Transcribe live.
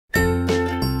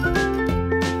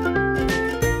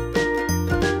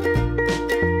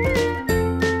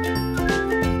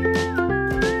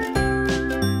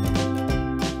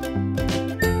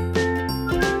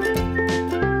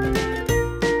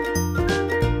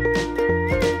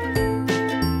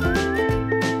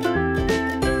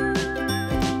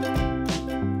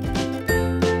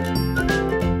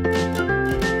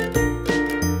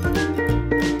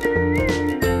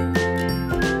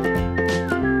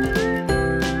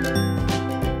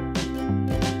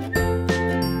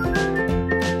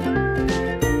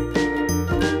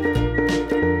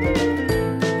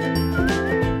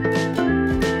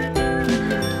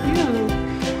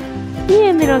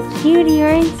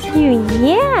you.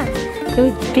 Yeah,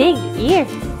 those big ears.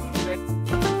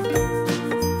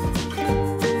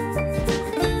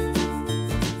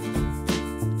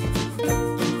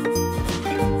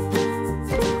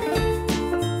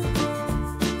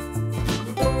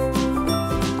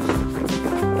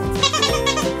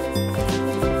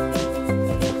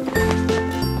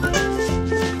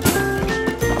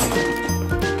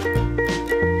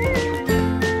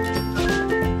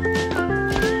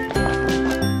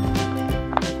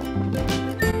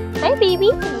 Hi baby,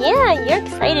 yeah, you're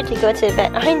excited to go to the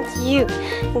vet, aren't you?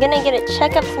 I'm gonna get a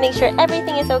checkup to make sure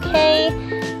everything is okay.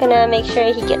 Gonna make sure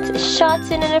he gets his shots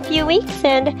in a few weeks,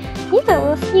 and yeah,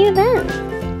 we'll see you then.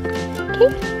 Okay,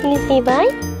 can you say bye?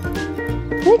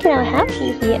 Look at how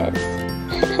happy he is.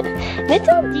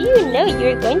 Little do you know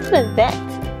you're going to the vet.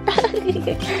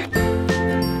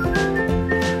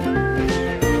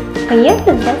 Are you at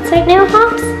the vet right now,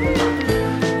 Hobbes?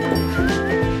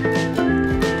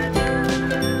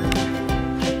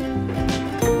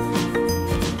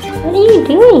 What are you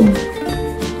doing? I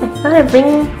thought I'd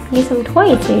bring you some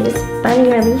toys, so you're just biting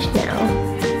your leash now.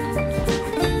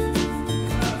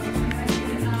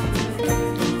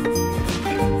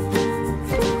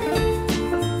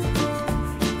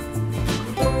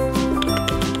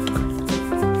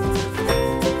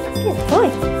 Good boy.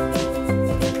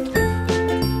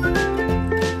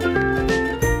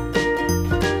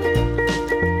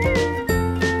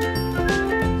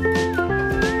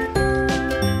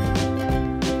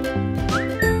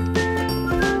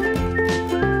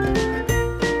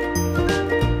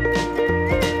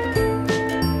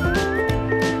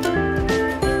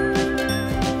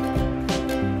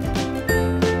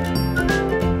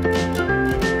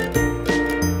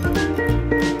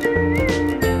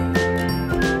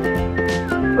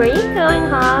 Where are you going,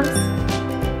 Hobbes?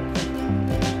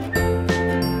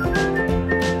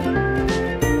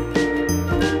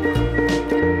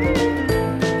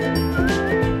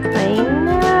 Very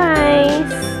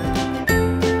nice.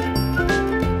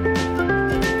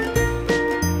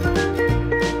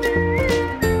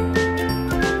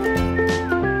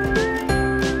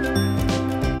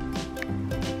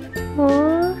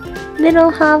 Aww,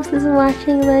 little Hobbes is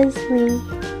watching Leslie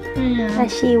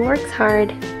as she works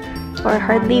hard. Or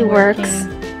hardly works.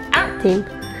 Team.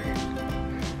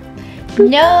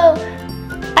 No!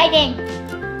 Fighting!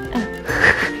 Oh.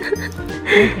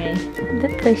 Okay. The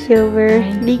pushover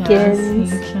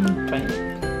begins.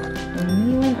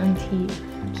 Only when Auntie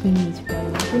Kimi's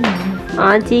brother.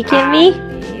 Auntie Kimi?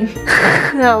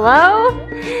 Hello?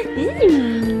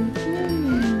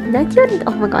 That's cute.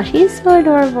 Oh my gosh, he's so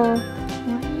adorable.